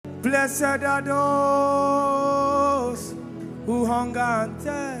Blessed are those who hunger and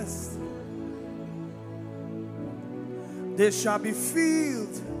thirst. They shall be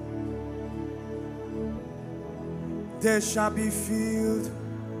filled. They shall be filled.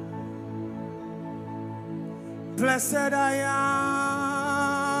 Blessed I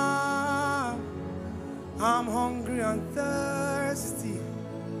am. I'm hungry and thirsty.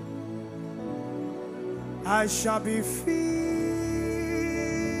 I shall be filled.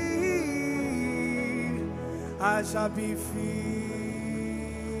 I shall be filled.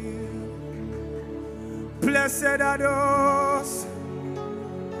 Blessed are those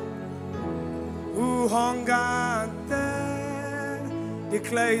who hunger and thirst.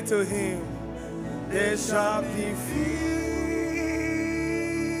 Declare it to him. They shall be filled.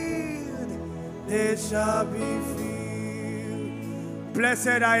 They shall be filled.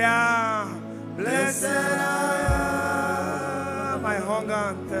 Blessed I am. Blessed I am. I hunger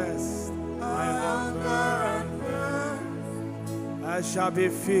and thirst. I hunger and thirst. I shall be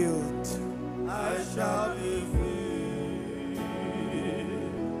filled. I shall be filled.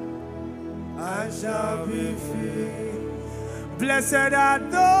 I shall be filled. Blessed are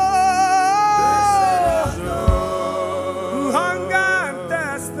those who hunger and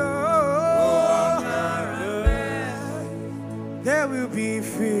thirst. They will be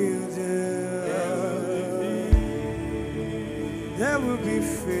filled. They will be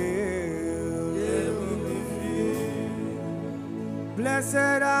filled. They will be filled. Blessed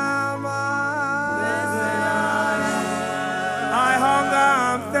am I. I hunger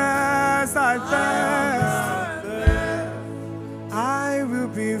and thirst. I thirst. I will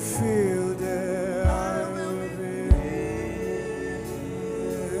be filled. I will be filled.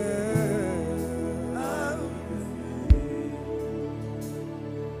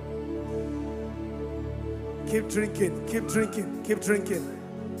 Keep drinking, keep drinking, keep drinking.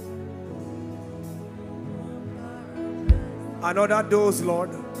 Another dose,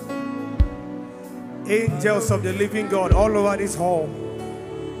 Lord. Angels of the living God all over this hall.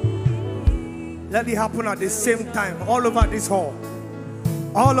 Let it happen at the same time, all over this hall.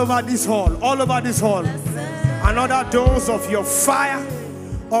 All over this hall, all over this hall. Another dose of your fire,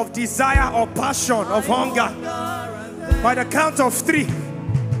 of desire, of passion, of hunger. By the count of 3.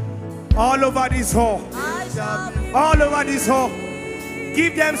 All over this hall. All over this hall.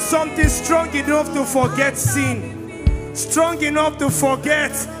 Give them something strong enough to forget sin. Strong enough to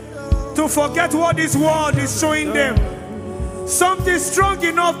forget what this world is showing them. Something strong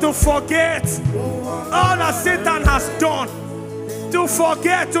enough to forget all that Satan has done. To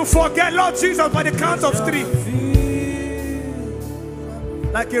forget, Lord Jesus, by the count of 3.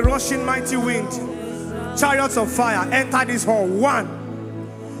 Like a rushing mighty wind, chariots of fire enter this hall. 1,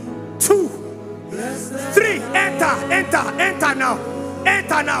 2, 3. Enter now.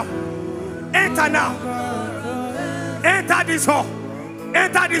 Enter now. Enter now. Enter this hall.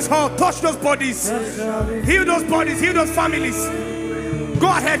 Enter this hall. Touch those bodies. Heal those bodies. Heal those families. Go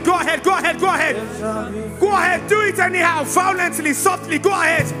ahead. Go ahead. Go ahead. Go ahead. Go ahead. Do it anyhow. Violently, softly. Go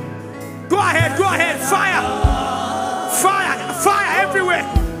ahead. Go ahead. Go ahead. Fire. Fire. Fire everywhere.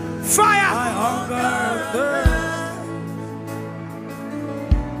 Fire.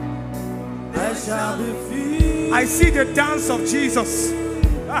 I see the dance of Jesus.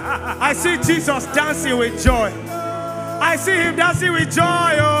 I see Jesus dancing with joy. I see him dancing with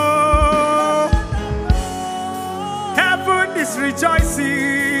joy. Oh, heaven is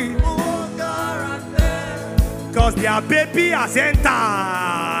rejoicing because their baby has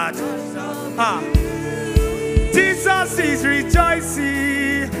entered. Jesus is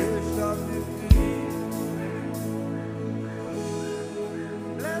rejoicing.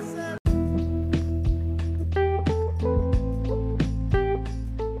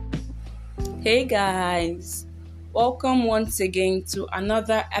 Hey guys, welcome once again to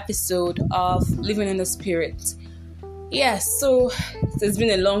another episode of Living in the Spirit. Yes, so it's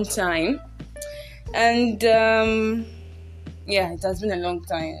been a long time, and it has been a long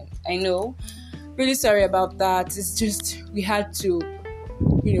time. I know, really sorry about that. It's just we had to,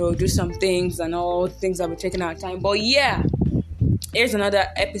 do some things, and all things that were taking our time. But yeah, here's another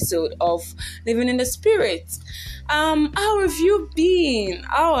episode of Living in the Spirit. How have you been?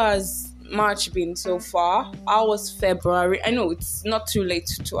 How has March been so far? How was February? I know it's not too late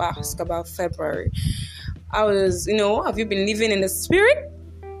to ask about February. Have you been living in the Spirit?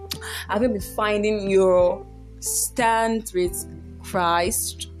 Have you been finding your stand with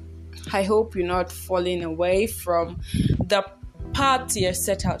Christ? I hope you're not falling away from the path He has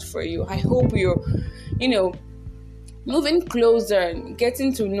set out for you. I hope you're, moving closer and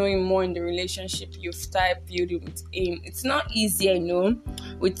getting to know Him more in the relationship you've started building with Him. It's not easy, I know,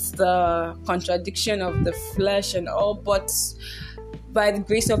 with the contradiction of the flesh and all, but by the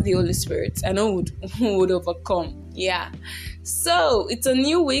grace of the Holy Spirit, I know who would overcome. Yeah. So it's a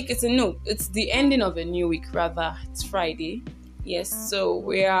new week. It's the ending of a new week, rather. It's Friday. Yes. So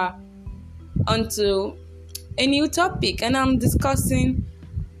we are onto a new topic, and I'm discussing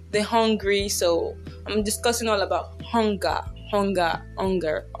the hungry. So I'm discussing all about hunger.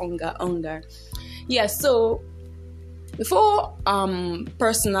 Yeah. So before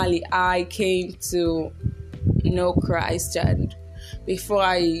personally I came to know Christ, and before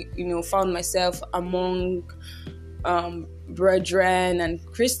I found myself among brethren and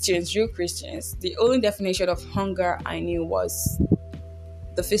Christians, real Christians, the only definition of hunger I knew was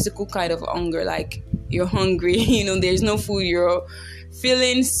the physical kind of hunger, like you're hungry, there's no food, you're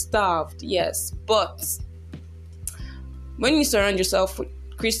feeling starved. Yes, but when you surround yourself with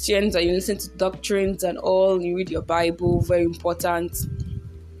Christians and you listen to doctrines and all, you read your Bible, very important,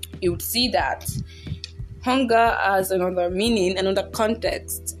 you would see that hunger has another meaning, another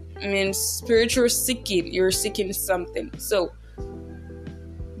context. It means spiritual seeking. You're seeking something. So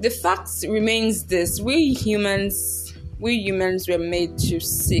the fact remains this: we humans were made to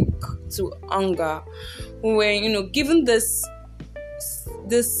seek, to hunger. We were, given this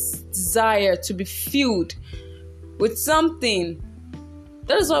desire to be filled with something.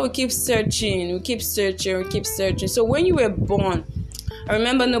 That is why we keep searching. So when you were born, I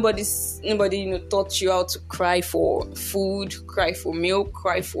remember nobody taught you how to cry for food, cry for milk,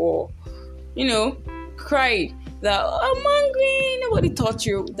 cry for, cry that I'm hungry. Nobody taught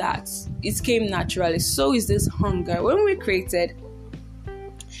you that. It came naturally. So is this hunger. When we're created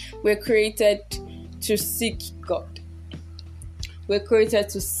to seek God. We're created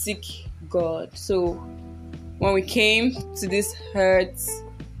to seek God. So when we came to this earth,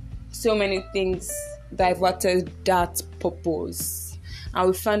 so many things diverted that purpose. And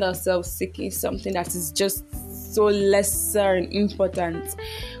we find ourselves seeking something that is just so lesser and important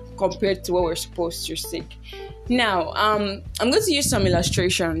compared to what we're supposed to seek. Now, I'm going to use some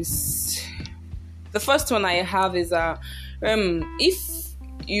illustrations. The first one I have is if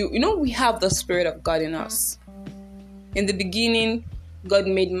we have the Spirit of God in us. In the beginning, God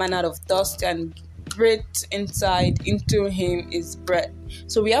made man out of dust and breathed inside into him is bread.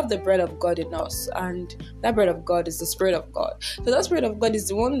 So we have the bread of God in us, and that bread of God is the Spirit of God. So that Spirit of God is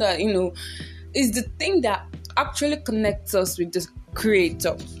the one that is the thing that actually connects us with the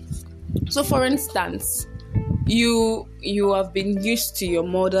Creator. So for instance, you have been used to your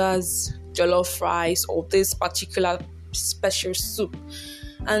mother's jollof rice or this particular special soup,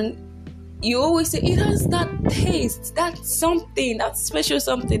 and you always say it has that taste, that something, that special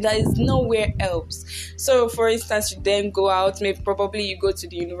something that is nowhere else. So for instance, you then go out, probably you go to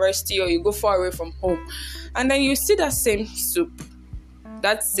the university or you go far away from home, and then you see that same soup,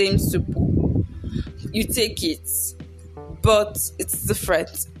 you take it, but it's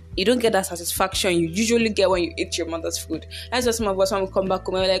different. You don't get that satisfaction you usually get when you eat your mother's food. That's why some of us, when we come back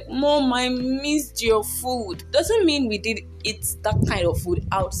home, we're like, Mom, I missed your food. Doesn't mean we did eat that kind of food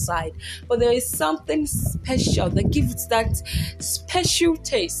outside, but there is something special that gives it that special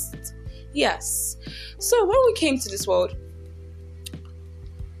taste. Yes. So when we came to this world,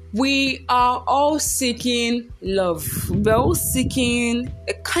 we are all seeking love. We're all seeking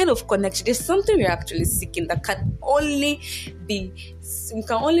a kind of connection. There's something we're actually seeking that can only be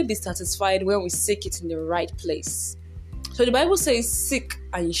satisfied when we seek it in the right place. So the Bible says, seek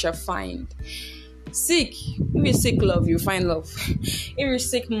and you shall find. Seek. If you seek love, you find love. If you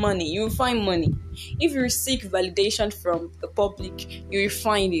seek money, you will find money. If you seek validation from the public, you will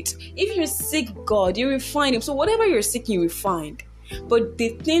find it. If you seek God, you will find Him. So whatever you're seeking, you will find. But the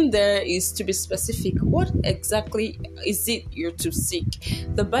thing there is to be specific. What exactly is it you're to seek?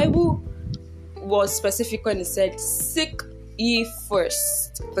 The Bible was specific when it said, seek ye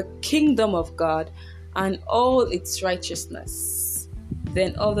first the kingdom of God and all its righteousness,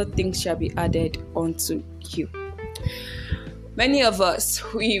 then other things shall be added unto you. Many of us,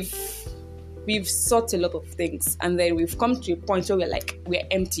 we've sought a lot of things, and then we've come to a point where we're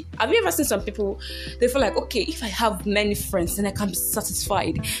empty. Have you ever seen some people, they feel like, okay, if I have many friends, then I can be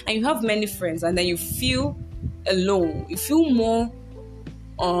satisfied. And you have many friends, and then you feel alone. You feel more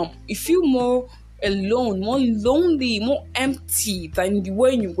alone, more lonely, more empty than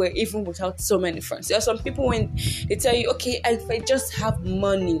when you were even without so many friends. There are some people when they tell you, okay, if I just have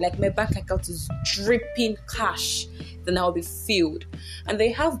money, like my bank account is dripping cash, then I'll be filled. And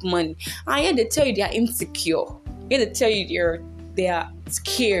they have money. And yet they tell you they are insecure. Yet they tell you they are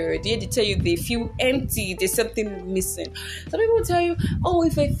scared. They tell you they feel empty. There's something missing. Some people tell you, oh,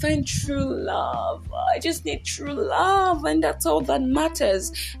 if I find true love, I just need true love, and that's all that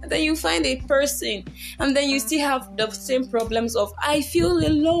matters. And then you find a person, and then you still have the same problems of, I feel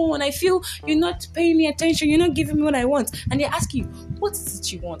alone. I feel you're not paying me attention. You're not giving me what I want. And they ask you, what is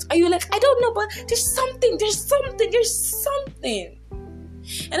it you want? Are you like, I don't know, but there's something.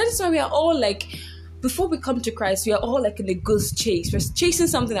 And that is why we are all like, before we come to Christ, we are all like in a ghost chase. We're chasing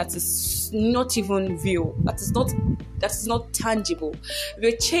something that is not even real, that is not tangible.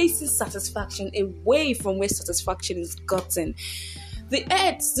 We're chasing satisfaction away from where satisfaction is gotten. The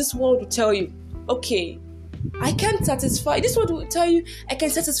earth, this world will tell you, okay, I can't satisfy. This world will tell you, I can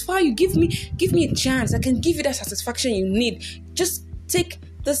satisfy you. Give me a chance. I can give you that satisfaction you need. Just take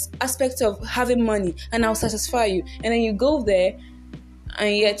this aspect of having money, and I'll satisfy you. And then you go there,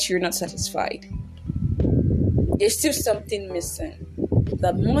 and yet you're not satisfied. There's still something missing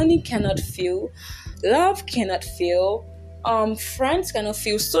that money cannot fill, love cannot fill, friends cannot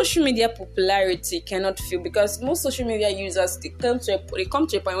fill, social media popularity cannot fill, because most social media users, they come to a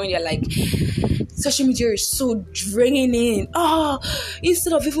point when they're like, social media is so draining.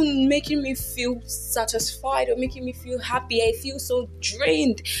 Instead of even making me feel satisfied or making me feel happy, I feel so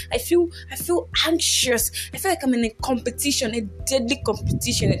drained. I feel anxious. I feel like I'm in a competition, a deadly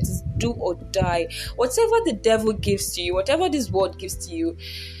competition. It is do or die. Whatever the devil gives to you, whatever this world gives to you,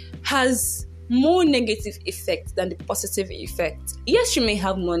 has more negative effect than the positive effect. Yes, you may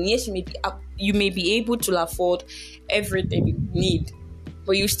have money. Yes, you may be able to afford everything you need,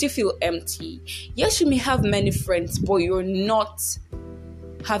 but you still feel empty. Yes, you may have many friends, but you're not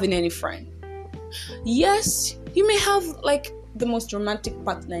having any friend. Yes, you may have like the most romantic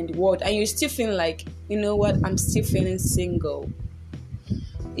partner in the world, and you still feel like, you know what, I'm still feeling single.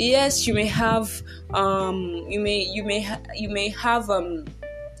 Yes, you may have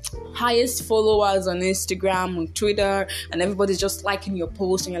highest followers on Instagram, on Twitter, and everybody's just liking your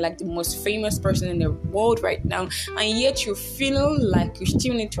post, and you're like the most famous person in the world right now, and yet you're feeling like you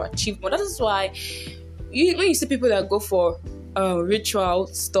still need to achieve more. That is why when you see people that go for ritual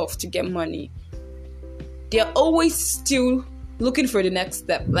stuff to get money, they're always still looking for the next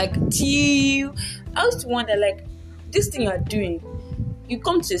step. Like, I used to wonder, like, this thing you're doing, you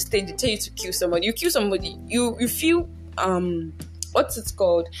come to a stage, they tell you to kill somebody, you feel what's it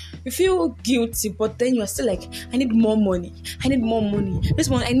called? You feel guilty, but then you're still like, I need more money. This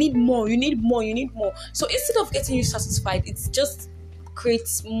one, I need more. You need more. So instead of getting you satisfied, it just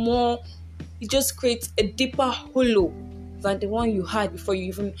creates more. It just creates a deeper hollow than the one you had before you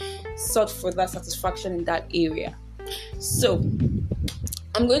even sought for that satisfaction in that area. So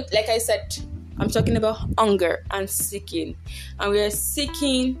like I said, I'm talking about hunger and seeking, and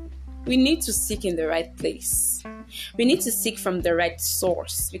we need to seek in the right place. We need to seek from the right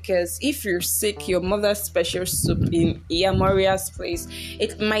source, because if you're sick, your mother's special soup in Iyamoria's place,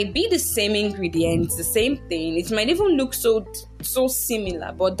 it might be the same ingredients, the same thing. It might even look so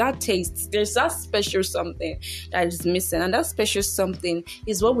similar, but that taste, there's that special something that is missing, and that special something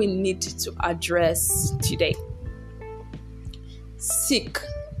is what we need to address today. Seek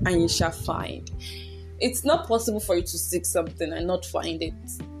and you shall find. It's not possible for you to seek something and not find it.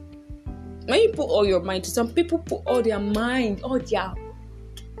 When you put all your mind, some people put all their mind, all their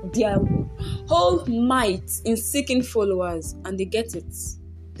whole might in seeking followers, and they get it.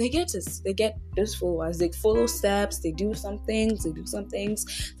 They get those followers. They follow steps. They do some things. Some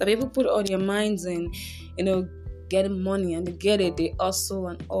people put all their minds in, getting money, and they get it. They hustle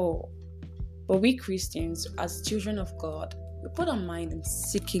and all. But we Christians, as children of God, we put our mind in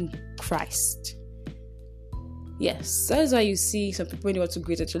seeking Christ. Yes, that's why you see some people when they want to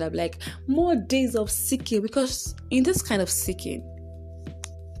greet each other, like, more days of seeking, because in this kind of seeking,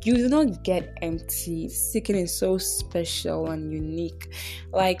 you do not get empty. Seeking is so special and unique.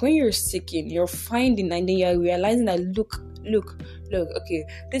 Like, when you're seeking, you're finding, and then you're realizing that look, okay,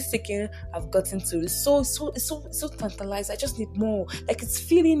 this seeking I've gotten to is so tantalized. I just need more. Like, it's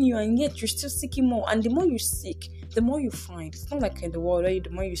feeling you, and yet you're still seeking more. And the more you seek, the more you find. It's not like in the world where the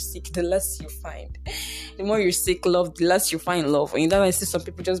more you seek, the less you find. The more you seek love, the less you find love. And then I see some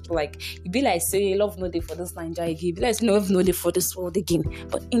people just be like, you be like, say, love no day for this Nigeria again. You be like, love no day for this world again.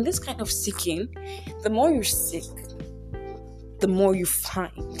 But in this kind of seeking, the more you seek, the more you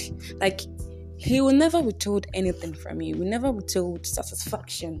find. Like, He will never withhold anything from you. He will never withhold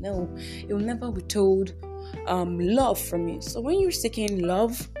satisfaction. No, He will never withhold love from you. So when you're seeking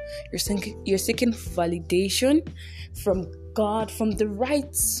love, you're seeking validation from God, from the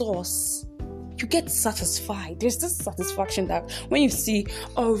right source. you get satisfied. There's this satisfaction that when you see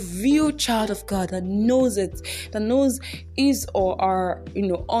a real child of God that knows his or her,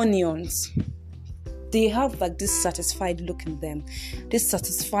 onions, they have like this satisfied look in them, this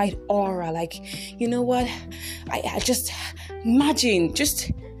satisfied aura. Like, you know what? I just imagine,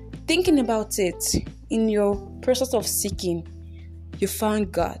 just thinking about it, in your process of seeking, you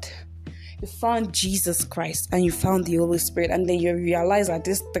found God, you found Jesus Christ, and you found the Holy Spirit, and then you realize that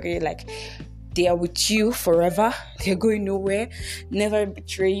these three, like, they are with you forever. They're going nowhere, never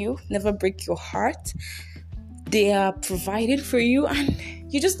betray you, never break your heart. They are provided for you, and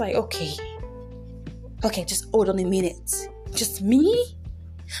you're just like, okay, just hold on a minute. Just me?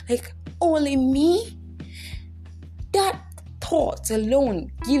 Like, only me? That thought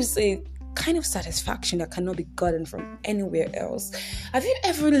alone gives a kind of satisfaction that cannot be gotten from anywhere else. Have you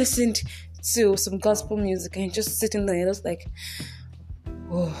ever listened to some gospel music and just sitting there and just like,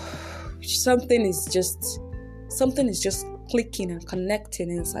 oh, something is just clicking and connecting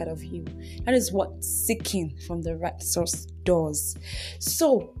inside of you? That is what seeking from the right source does.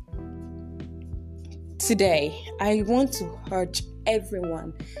 So today, I want to urge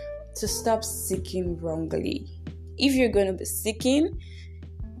everyone to stop seeking wrongly. If you're going to be seeking,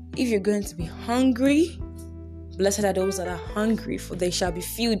 if you're going to be hungry, blessed are those that are hungry, for they shall be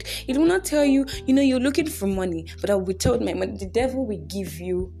filled. It will not tell you, you're looking for money, but I will be told, man, the devil will give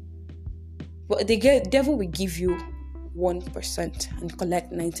you 1% and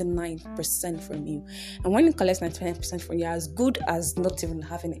collect 99% from you. And when you collect 99% from you, as good as not even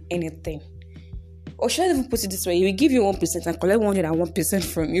having anything. Or should I even put it this way? He will give you 1% and collect 101%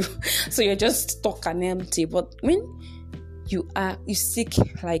 from you. So you're just stuck and empty. But when you seek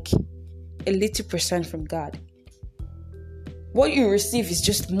like a little percent from God, what you receive is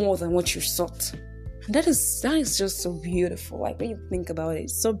just more than what you sought. And that is just so beautiful. Like, when you think about it,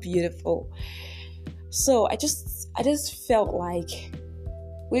 it's so beautiful. So I just felt like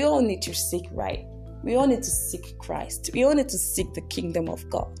we all need to seek right. We all need to seek Christ. We all need to seek the kingdom of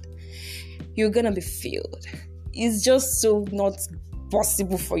God. You're gonna be filled. It's just so not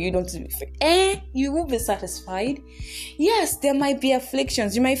possible for you not to be filled. You will be satisfied. Yes, there might be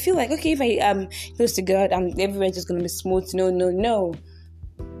afflictions. You might feel like, okay, if I am close to God, everywhere just gonna be smooth. No.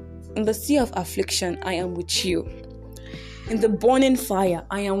 In the sea of affliction, I am with you. In the burning fire,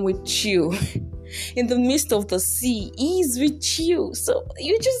 I am with you. In the midst of the sea, He is with you. So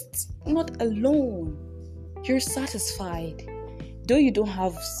you're just not alone. You're satisfied. Though you don't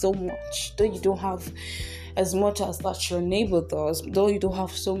have so much, though you don't have as much as that your neighbor does, though you don't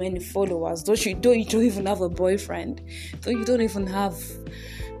have so many followers, though you don't even have a boyfriend, though you don't even have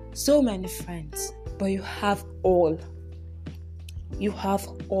so many friends, but you have all. You have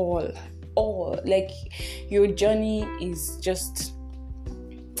all. Like, your journey is just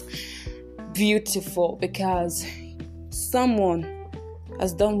beautiful because someone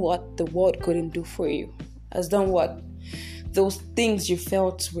has done what the world couldn't do for you, has done what those things you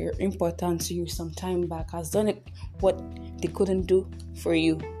felt were important to you some time back, has done it what they couldn't do for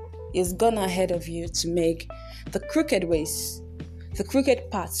you. He's gone ahead of you to make the crooked ways, the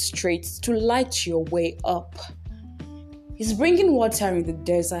crooked paths straight, to light your way up. He's bringing water in the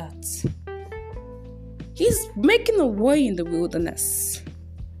desert. He's making a way in the wilderness.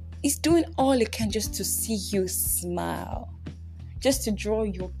 He's doing all he can just to see you smile, just to draw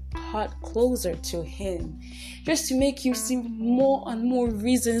your heart closer to Him, just to make you see more and more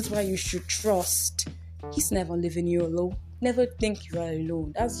reasons why you should trust. He's never leaving you alone. Never think you are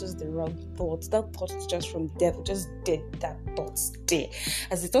alone. That's just the wrong thought. That thought is just from the devil. Just dead. That thought stay.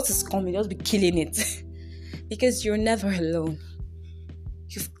 As the thought is coming, just be killing it. Because you're never alone.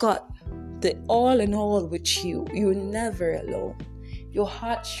 You've got the all in all with you. You're never alone. Your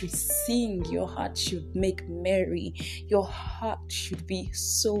heart should sing. Your heart should make merry. Your heart should be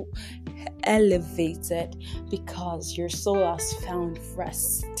so elevated because your soul has found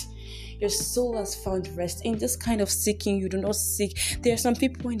rest. Your soul has found rest. In this kind of seeking, you do not seek. There are some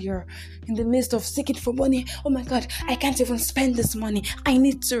people when you're in the midst of seeking for money. Oh my God, I can't even spend this money. I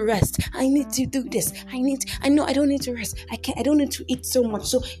need to rest. I need to do this. I know I don't need to rest. I don't need to eat so much.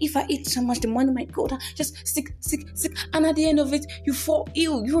 So if I eat so much, the money might go down. Just sick. And at the end of it, you fall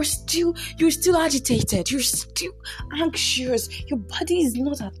ill. You're still agitated. You're still anxious. Your body is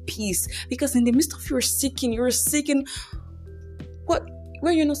not at peace because in the midst of your seeking, you're seeking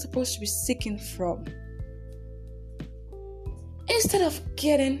where you're not supposed to be seeking from. Instead of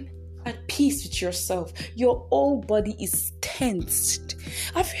getting at peace with yourself, your whole body is tensed.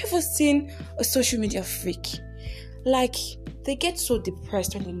 Have you ever seen a social media freak? Like, they get so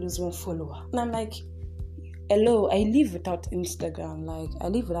depressed when they lose one follower. And I'm like, hello, I live without Instagram. Like, I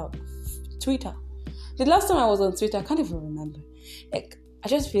live without Twitter. The last time I was on Twitter, I can't even remember. Like, I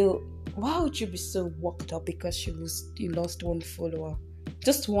just feel, why would you be so worked up because you lost one follower?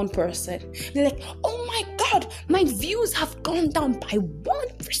 Just one person. They're like, oh my God, my views have gone down by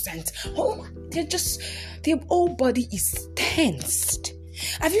 1%. Oh, their whole body is tensed.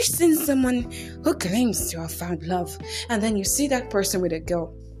 Have you seen someone who claims to have found love, and then you see that person with a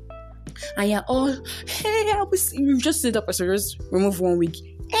girl, and you're all, hey, you just see that person, just remove one wig.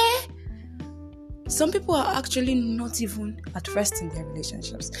 Some people are actually not even at rest in their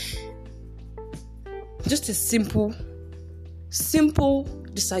relationships. Just a simple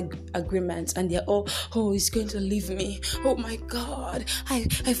disagreement, and they're all, oh, he's going to leave me. Oh my God,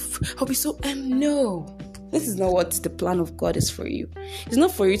 I'll be so no. This is not what the plan of God is for you. It's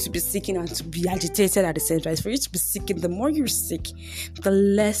not for you to be seeking and to be agitated at the same time. It's for you to be seeking. The more you seek, the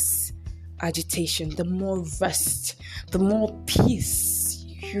less agitation, the more rest, the more peace.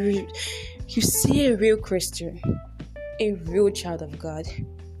 You see, a real Christian, a real child of God,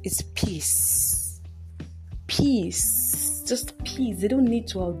 is peace. Peace. Just peace. They don't need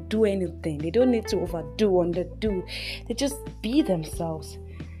to outdo anything. They don't need to overdo, underdo. They just be themselves.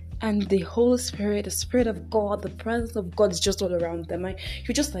 And the Holy Spirit, the Spirit of God, the presence of God is just all around them.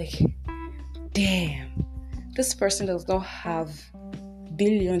 You're just like, damn, this person does not have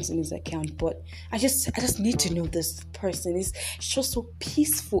billions in his account, but I just need to know this person. It's just so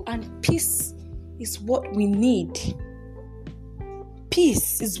peaceful, and peace is what we need.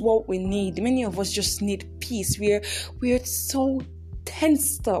 Peace is what we need. Many of us just need peace. We're so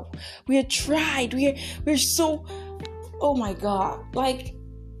tensed up. We're tried. We're so, oh my God, like,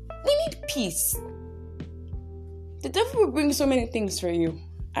 we need peace. The devil will bring so many things for you.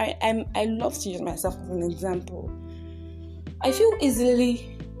 I love to use myself as an example. I feel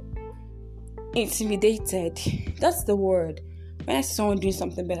easily intimidated. That's the word. When I see someone doing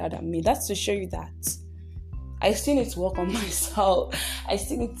something better than me, that's to show you that I still need to work on myself. I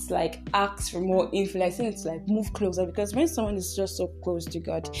still need to ask for more influence. I still need to move closer, because when someone is just so close to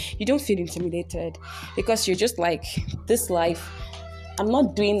God, you don't feel intimidated, because you're just like, this life, I'm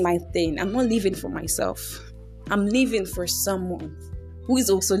not doing my thing. I'm not living for myself. I'm living for someone who is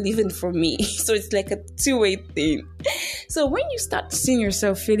also living for me. So it's like a two-way thing. So when you start seeing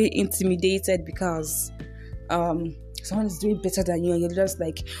yourself feeling intimidated because someone is doing better than you, and you're just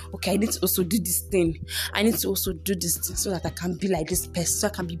like, okay, I need to also do this thing. I need to also do this thing so that I can be like this person, so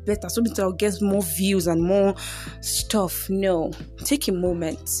I can be better, so that I'll get more views and more stuff. No. Take a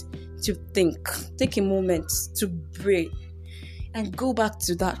moment to think. Take a moment to breathe. And go back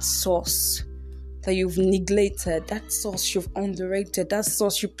to that source that you've neglected, that source you've underrated, that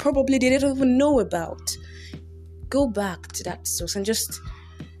source you probably didn't even know about. Go back to that source and just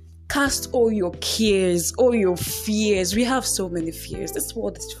cast all your cares, all your fears. We have so many fears. This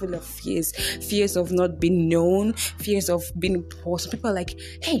world is full of fears. Fears of not being known, fears of being poor. Some people are like,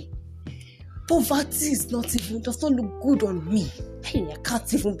 hey, poverty does not look good on me. Hey, I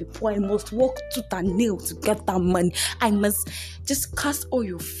can't even be poor. I must work tooth and nail to get that money. I must just cast all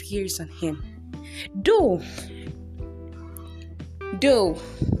your fears on him. Though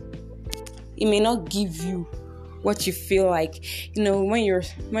it may not give you what you feel like, when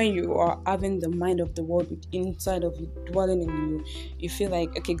you are having the mind of the world inside of you, dwelling in you, you feel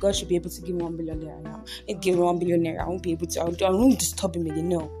like, okay, God should be able to give me 1 billion naira now. It give me 1 billion naira. I won't be able to. I won't disturb him again.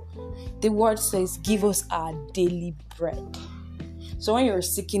 No. The word says, give us our daily bread. So when you're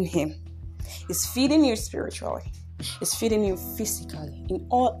seeking him, it's feeding you spiritually. It's feeding you physically. In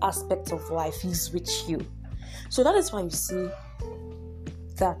all aspects of life, he's with you. So that is why you see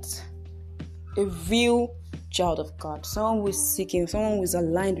that a real child of God, someone who is seeking, someone who is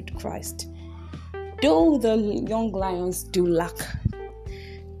aligned with Christ, though the young lions do lack,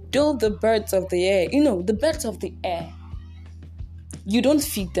 though the birds of the air, the birds of the air, you don't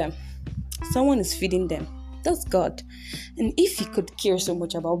feed them. Someone is feeding them. That's God. And if he could care so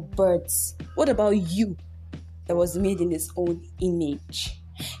much about birds, what about you that was made in his own image?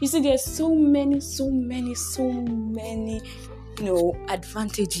 You see, there's so many,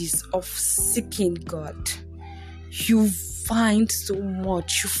 advantages of seeking God. You find so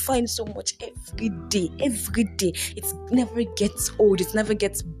much every day. It never gets old. It never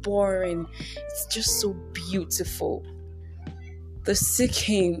gets boring. It's just so beautiful. The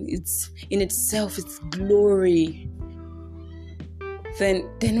seeking, it's in itself, it's glory. Then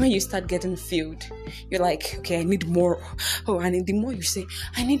when you start getting filled, you're like, okay, I need more. Oh, and the more you say,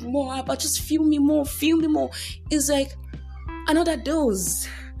 I need more, but just fill me more. It's like another dose,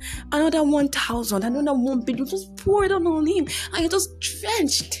 another 1,000, another 1 billion. Just pour it on him, and you're just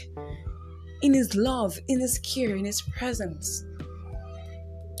drenched in his love, in his care, in his presence.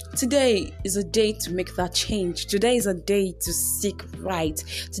 Today is a day to make that change. Today is a day to seek right.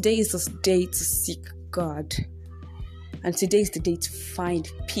 Today is a day to seek God. And today is the day to find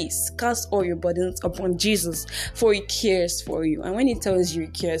peace. Cast all your burdens upon Jesus, for He cares for you. And when He tells you He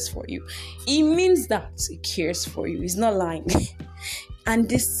cares for you, He means that He cares for you. He's not lying. And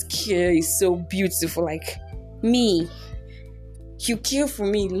this care is so beautiful. Like me, You care for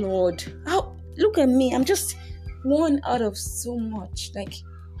me, Lord. Look at me. I'm just one out of so much. Like,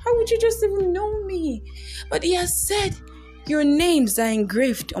 how would you just even know me? But He has said, your names are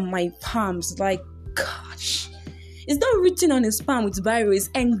engraved on my palms. Like, gosh. It's not written on His palm with biro. It's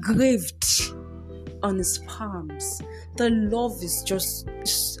engraved on His palms. The love is just,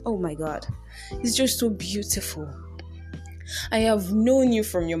 oh my God. It's just so beautiful. I have known you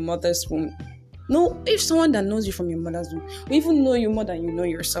from your mother's womb. No, if someone that knows you from your mother's womb will even know you more than you know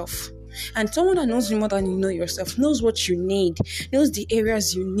yourself. And someone that knows you more than you know yourself knows what you need, knows the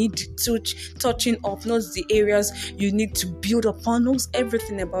areas you need to touching up, knows the areas you need to build upon, knows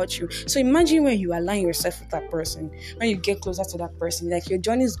everything about you. So imagine when you align yourself with that person, when you get closer to that person, like your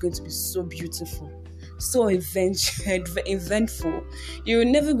journey is going to be so beautiful, so eventful. You're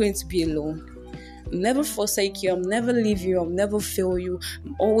never going to be alone. I'll never forsake you. I'll never leave you. I'll never fail you.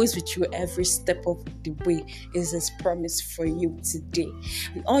 I'm always with you every step of the way. Is His promise for you today.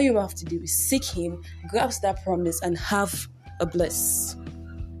 And all you have to do is seek Him, grasp that promise, and have a bliss.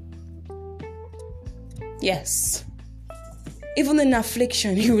 Yes. Even in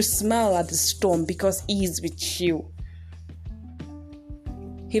affliction, He will smile at the storm because He is with you.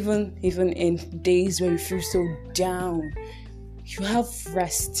 Even in days where you feel so down, you have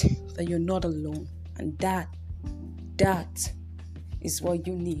rest that you're not alone. And that is what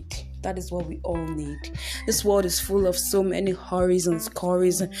you need. That is what we all need. This world is full of so many hurries and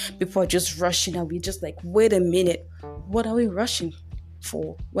scurries, and people are just rushing, and we're just like, wait a minute, what are we rushing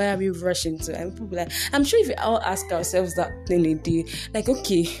for? Where are we rushing to? And people like, I'm sure if we all ask ourselves that thing a day, like,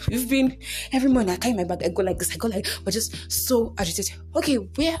 okay, we've been every morning I carry my bag, I go like this, we're just so agitated. Okay,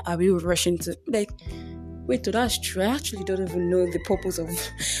 where are we rushing to? Like, wait, that's true. I actually don't even know the purpose of,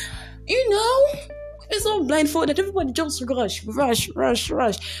 it's all blindfolded. Everybody just rush.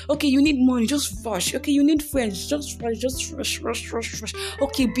 Okay, you need money, just rush. Okay, you need friends, just rush.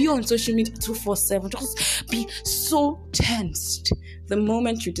 Okay, be on social media 24/7. Just be so tensed. The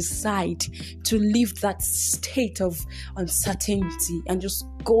moment you decide to leave that state of uncertainty and just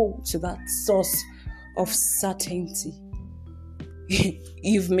go to that source of certainty,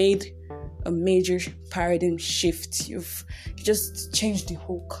 you've made a major paradigm shift. You've just changed the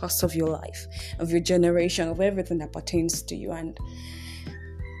whole course of your life, of your generation, of everything that pertains to you, and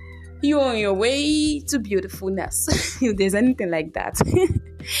you're on your way to beautifulness. If there's anything like that,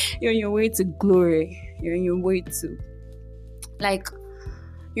 you're on your way to glory. You're on your way to,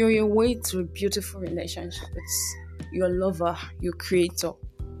 you're on your way to a beautiful relationship with your lover, your creator.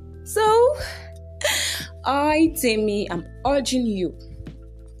 So, Tammy, I'm urging you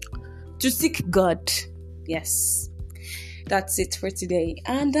to seek God. Yes, that's it for today.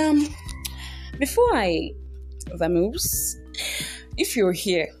 And before I vamoose, if you're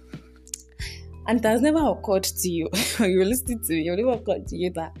here and it has never occurred to you, or you're listening to me, it never occurred to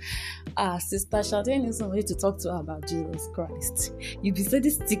you that Sister Shade needs somebody to talk to her about Jesus Christ. You be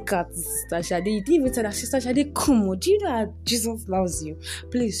sending sticker to Sister Shade. You didn't even tell her, Sister Shade, come on, do you know that Jesus loves you?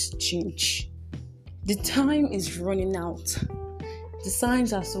 Please change. The time is running out. The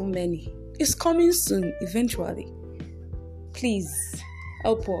signs are so many. It's coming soon, eventually. Please,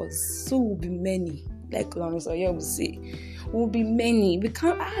 help us. So will be many. Like Lawrence Oye will say, will be many. We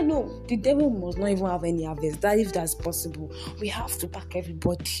can't, the devil must not even have any harvest. That if that's possible, we have to back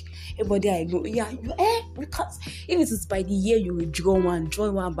everybody. Everybody I know. Yeah, we can't. If it is by the year, you will draw one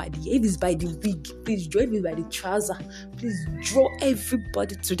by the year. If it's by the week, please draw. If it's by the trouser, please draw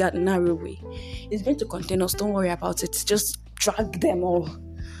everybody to that narrow way. It's going to contain us. Don't worry about it. Just drag them all.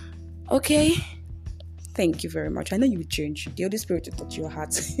 Okay? Thank you very much. I know you will change. The Holy Spirit will touch your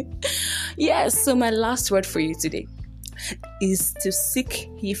heart. Yes, so my last word for you today is to seek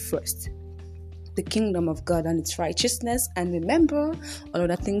ye first the kingdom of God and its righteousness, and remember, all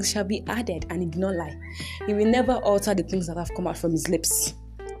other things shall be added. And he did not lie. He will never alter the things that have come out from his lips.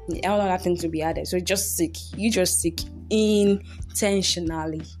 All other things will be added. So just seek. You just seek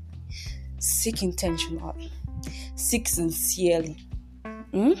intentionally. Seek intentionally. Seek sincerely.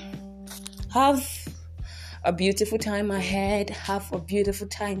 Have a beautiful time ahead. Have a beautiful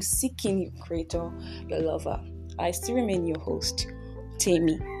time seeking your creator, your lover. I still remain your host,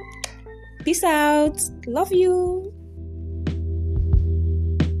 Tammy. Peace out. Love you.